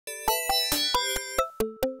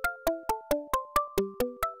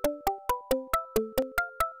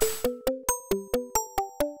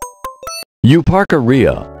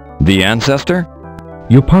Euparkeria, the ancestor?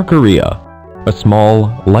 Euparkeria, a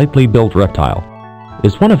small, lightly built reptile,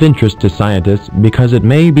 is one of interest to scientists because it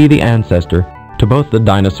may be the ancestor to both the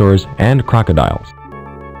dinosaurs and crocodiles.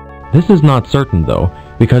 This is not certain though,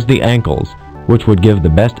 because the ankles, which would give the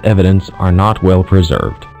best evidence, are not well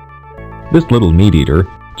preserved. This little meat-eater,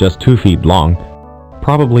 just 2 feet long,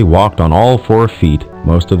 probably walked on all 4 feet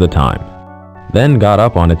most of the time, then got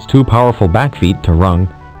up on its 2 powerful back feet to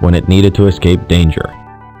run when it needed to escape danger.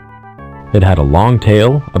 It had a long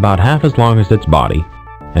tail, about half as long as its body,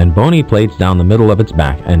 and bony plates down the middle of its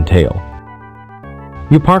back and tail.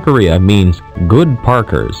 Euparkeria means good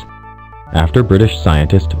parkers, after British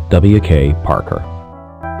scientist W.K. Parker.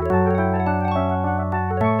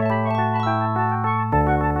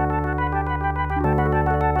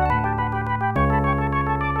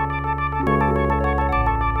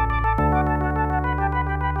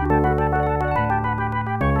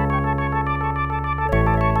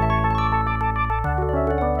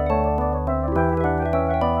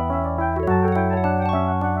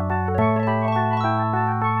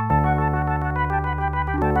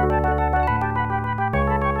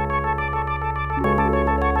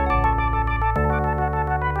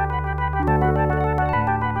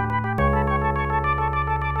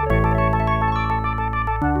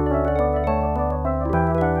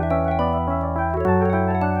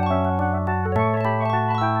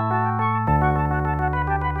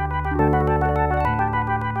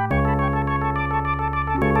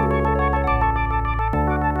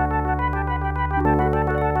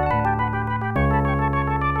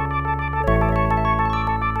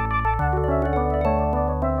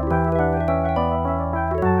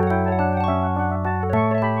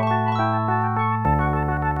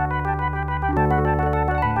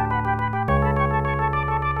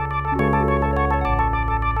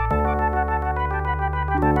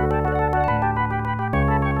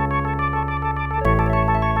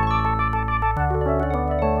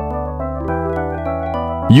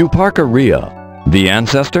 Euparkeria, the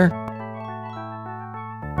ancestor?